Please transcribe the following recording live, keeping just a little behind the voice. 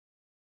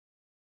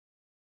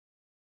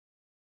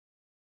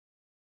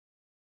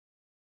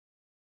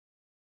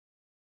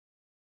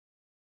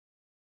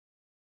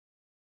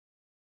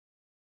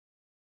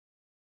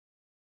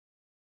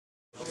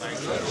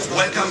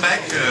Welcome back,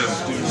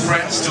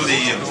 friends, to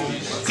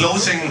the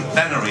closing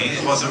plenary.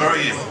 It was a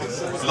very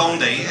long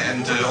day,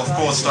 and of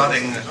course,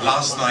 starting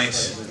last night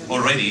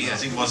already, I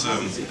think it was a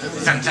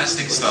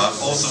fantastic start,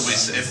 also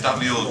with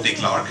F.W. de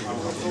Klerk.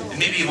 And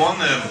maybe one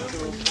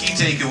key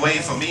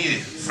takeaway for me,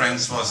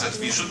 friends, was that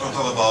we should not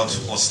talk about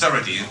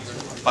austerity,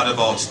 but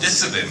about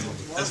discipline.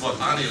 That's what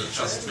Anil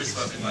just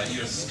whispered in my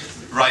ears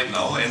right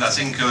now, and I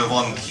think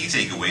one key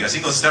takeaway, I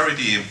think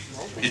austerity,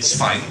 it's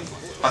fine,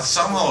 but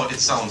somehow it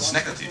sounds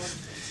negative.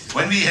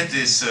 When we had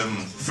this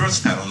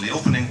first panel, the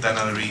opening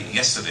plenary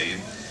yesterday,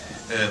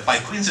 by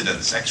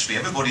coincidence, actually,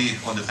 everybody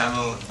on the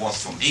panel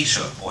was from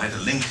Asia, or had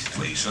a link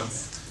to Asia,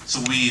 so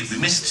we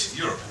missed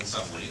Europe in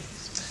some way.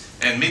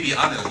 And maybe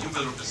Anil, you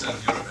will represent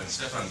Europe, and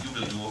Stefan, you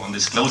will do on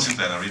this closing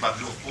plenary, but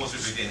of course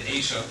we will be in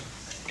Asia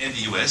and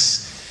the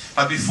US.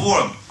 But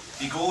before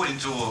we go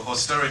into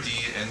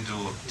austerity and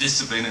to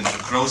discipline and to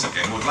growth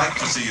again, I would like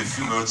to say a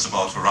few words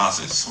about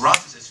Horasis.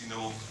 Horasis, as you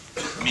know,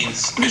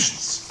 means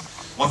visions.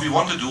 What we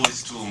want to do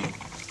is to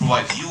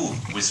provide you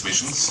with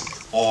visions,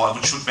 or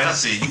I should better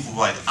say, you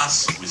provide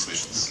us with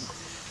visions.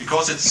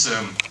 Because it's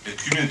a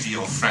community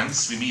of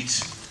friends, we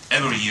meet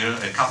every year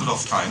a couple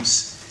of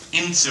times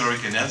in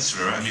Zurich and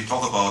elsewhere, and we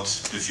talk about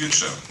the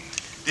future.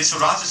 This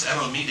Horasis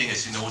annual meeting,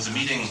 as you know, is a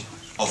meeting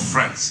of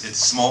friends. It's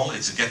small,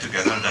 it's a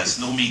get-together, there's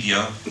no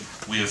media,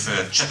 we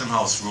have Chatham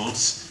House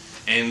rules,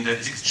 and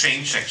it's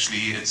exchange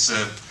actually, it's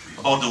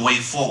about the way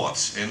forward,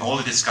 and all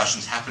the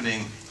discussions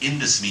happening in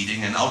this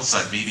meeting and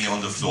outside, maybe on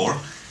the floor.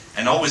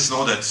 And I always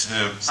know that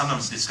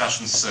sometimes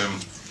discussions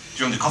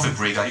during the coffee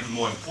break are even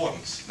more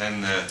important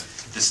than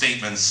the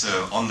statements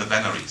on the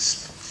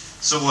plenaries.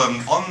 So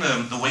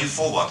on the way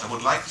forward, I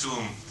would like to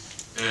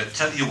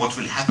tell you what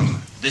will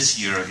happen this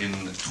year in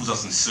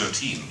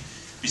 2013.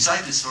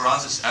 Besides this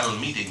Horasis annual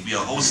meeting, we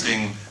are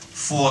hosting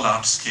 4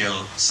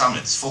 large-scale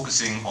summits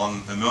focusing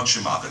on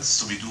emerging markets.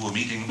 So we do a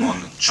meeting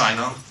on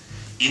China,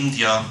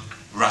 India,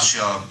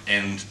 Russia,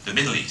 and the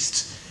Middle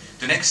East.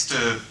 The next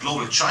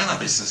Global China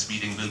Business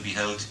meeting will be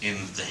held in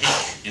The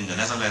Hague, in the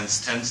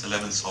Netherlands, 10th,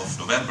 11th of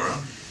November.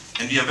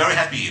 And we are very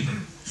happy,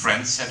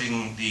 friends,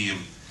 having the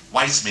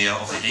Vice Mayor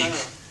of The Hague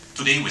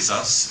today with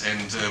us.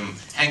 And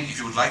Henk, if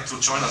you would like to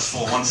join us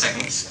for 1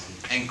 second,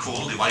 Henk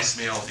Kohl, the Vice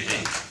Mayor of The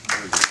Hague.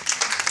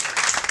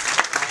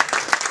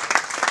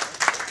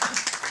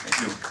 Thank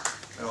you.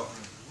 Well,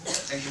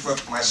 thank you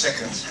for my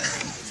second.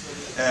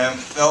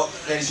 Well,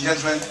 ladies and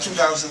gentlemen,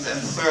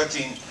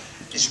 2013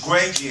 is a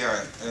great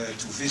year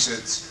to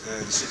visit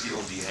the city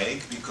of The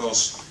Hague,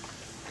 because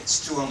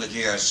it's 200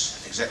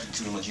 years, exactly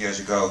 200 years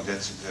ago,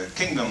 that the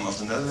Kingdom of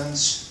the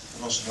Netherlands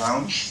was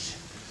launched.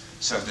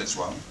 So that's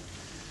one.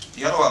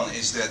 The other one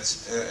is that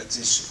it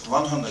is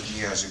 100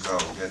 years ago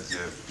that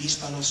the Peace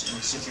Palace in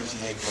the city of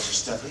The Hague was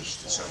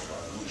established, so there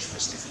are huge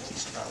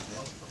festivities about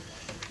that.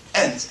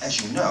 And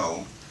as you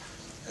know,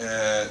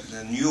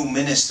 the new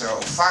Minister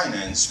of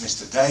Finance,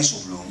 Mr.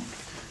 Dijsselbloem,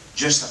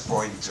 just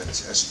appointed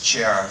as a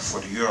chair for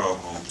the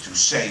Eurogroup to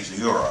save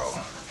the euro.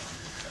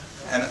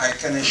 And I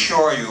can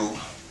assure you,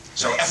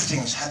 so everything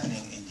is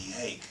happening in